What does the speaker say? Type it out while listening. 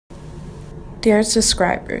Dear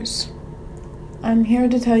subscribers, I'm here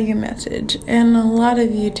to tell you a message, and a lot of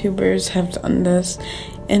YouTubers have done this,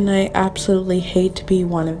 and I absolutely hate to be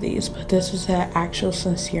one of these, but this is an actual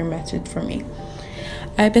sincere message for me.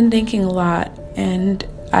 I've been thinking a lot, and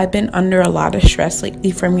I've been under a lot of stress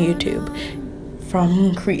lately from YouTube,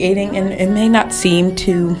 from creating, and it may not seem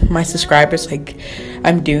to my subscribers like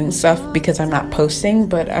I'm doing stuff because I'm not posting,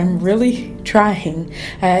 but I'm really trying.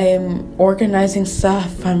 I'm organizing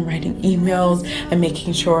stuff, I'm writing emails, I'm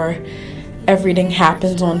making sure everything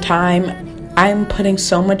happens on time. I'm putting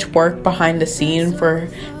so much work behind the scene for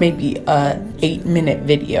maybe a 8-minute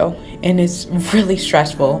video, and it's really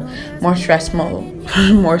stressful, more stressful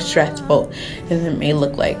than it may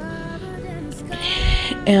look like.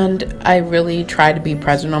 And I really try to be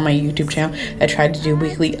present on my YouTube channel. I try to do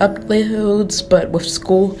weekly uploads, but with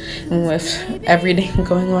school and with everything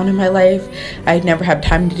going on in my life, I never have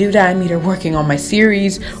time to do that. I'm either working on my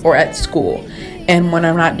series or at school. And when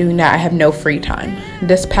I'm not doing that, I have no free time.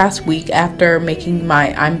 This past week, after making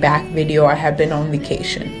my I'm Back video, I have been on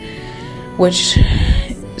vacation, which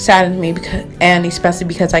saddens me, and especially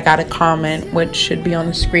because I got a comment, which should be on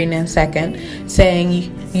the screen in a second,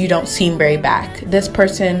 saying you don't seem very back. This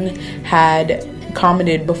person had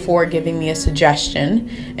commented before giving me a suggestion,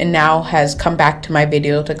 and now has come back to my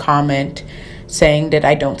video to comment saying that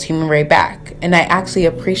I don't seem very back. And I actually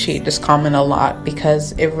appreciate this comment a lot,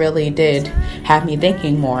 because it really did have me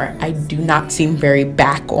thinking more. I do not seem very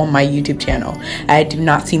back on my YouTube channel. I do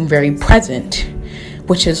not seem very present,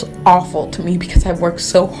 which is awful to me because I've worked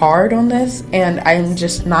so hard on this and I'm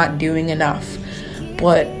just not doing enough.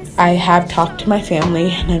 But I have talked to my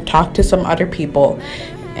family, and I've talked to some other people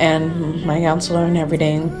and my counselor and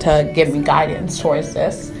everything to give me guidance towards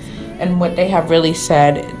this. And what they have really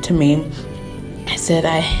said to me, I said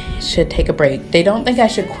I should take a break. They don't think I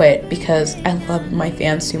should quit because I love my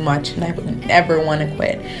fans too much, and I would never want to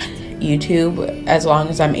quit YouTube as long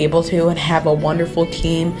as I'm able to, and have a wonderful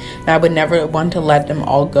team, and I would never want to let them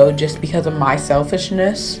all go just because of my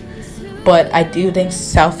selfishness. But I do think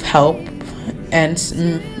self-help and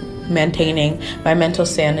maintaining my mental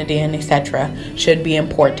sanity and etc. should be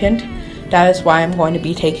important. That is why I'm going to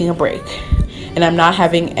be taking a break. And I'm not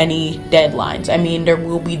having any deadlines. I mean, there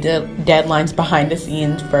will be deadlines behind the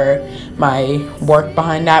scenes for my work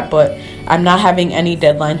behind that, but I'm not having any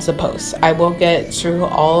deadlines to post. I will get through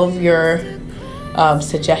all of your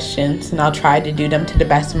suggestions, and I'll try to do them to the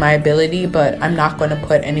best of my ability, but I'm not going to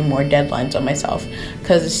put any more deadlines on myself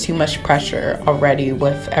because it's too much pressure already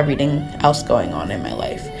with everything else going on in my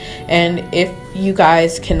life. And if you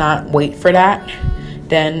guys cannot wait for that,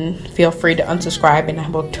 then feel free to unsubscribe, and I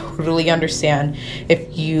will totally understand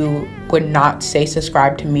if you would not say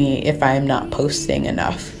subscribe to me if I am not posting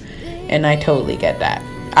enough. And I totally get that.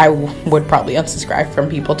 I would probably unsubscribe from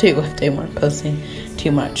people too if they weren't posting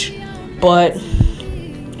too much. But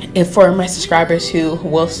if for my subscribers who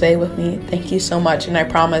will stay with me, thank you so much. And I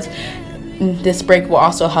promise this break will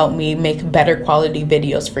also help me make better quality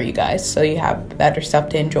videos for you guys, so you have better stuff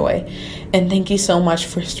to enjoy. And thank you so much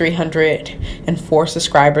for 304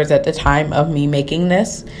 subscribers at the time of me making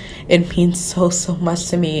this. It means so much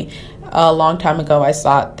to me. A long time ago, I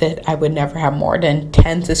thought that I would never have more than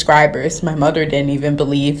 10 subscribers. My mother didn't even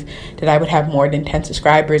believe that I would have more than 10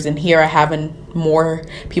 subscribers. And here I have more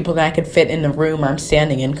people than I could fit in the room I'm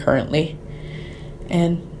standing in currently.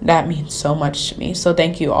 And that means so much to me. So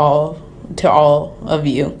thank you all, to all of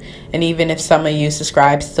you. And even if some of you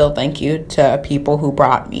subscribe, still thank you to people who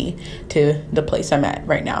brought me to the place I'm at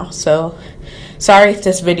right now. So sorry if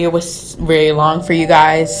this video was really long for you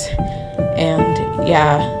guys, and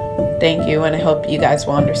yeah, thank you, and I hope you guys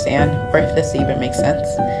will understand, or if this even makes sense.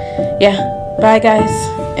 Yeah, bye guys,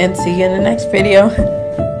 and see you in the next video.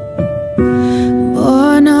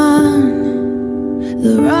 Born on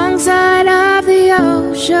the wrong side of the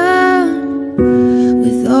ocean,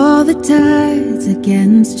 with all the tides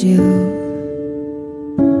against you.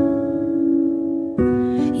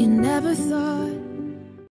 You never thought